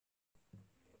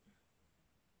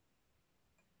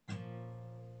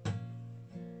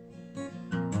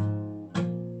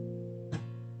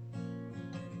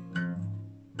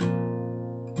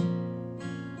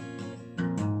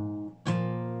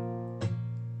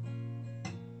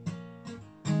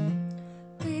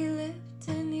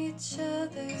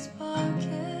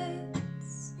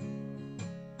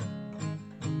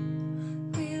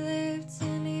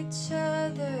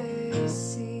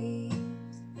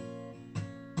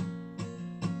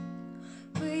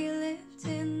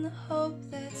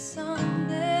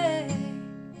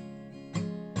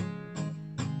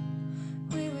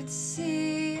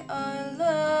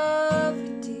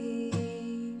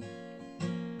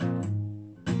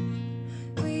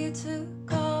We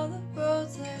took all the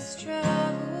roads less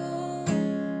traveled.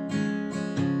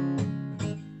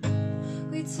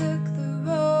 We took the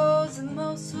roads that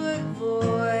most would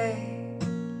avoid.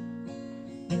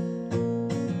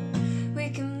 We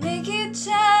can make each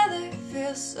other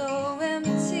feel so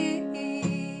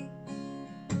empty.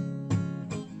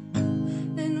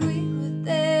 Then we were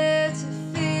there to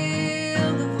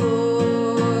fill the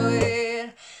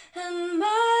void. And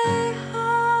my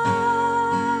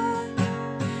heart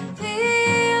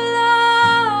belongs.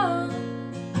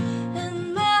 And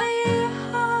my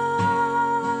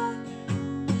heart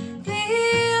belongs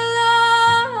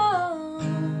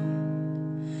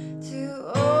to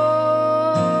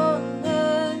all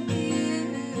of you.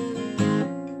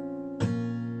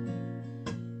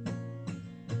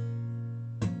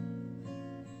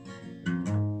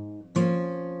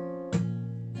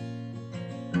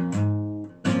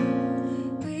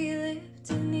 We lived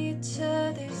in each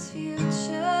other's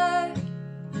future.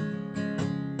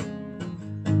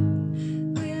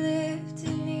 We lived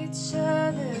in each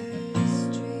other's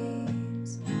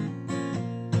dreams.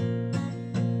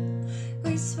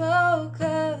 We spoke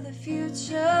of the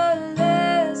future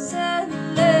less and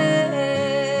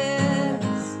less,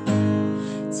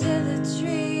 till the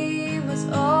dream was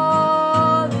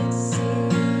all it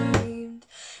seemed.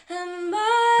 And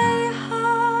my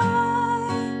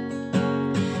heart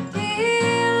belongs.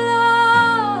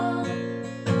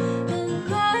 And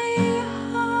my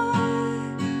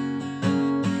heart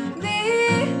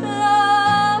belongs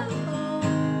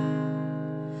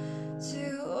to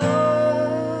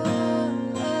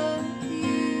all of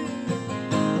you.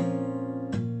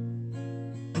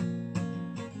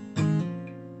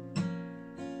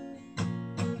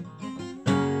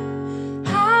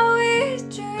 How we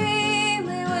dreamed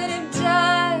we would have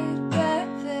died back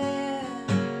then.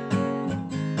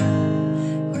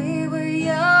 We were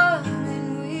young and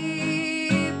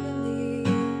we believed.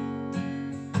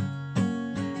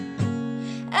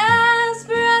 As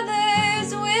brothers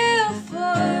we'll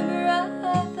for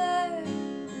brother,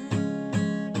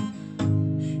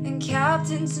 and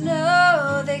captains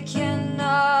know they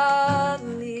cannot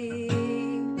leave.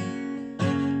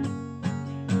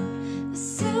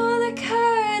 So the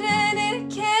curtain it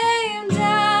came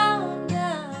down,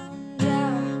 down,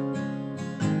 down.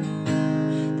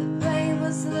 The blame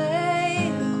was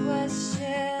laid and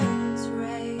questions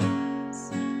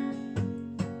raised.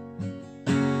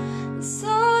 And so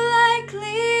like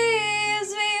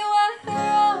leaves we were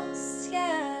all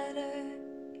scattered,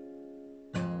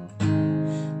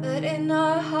 but in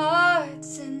our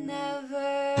hearts it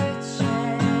never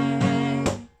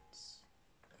changed.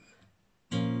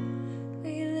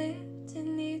 We lived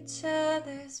in each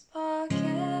other's pockets,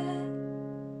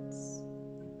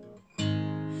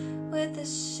 with the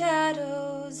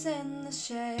shadows and the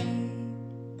shade.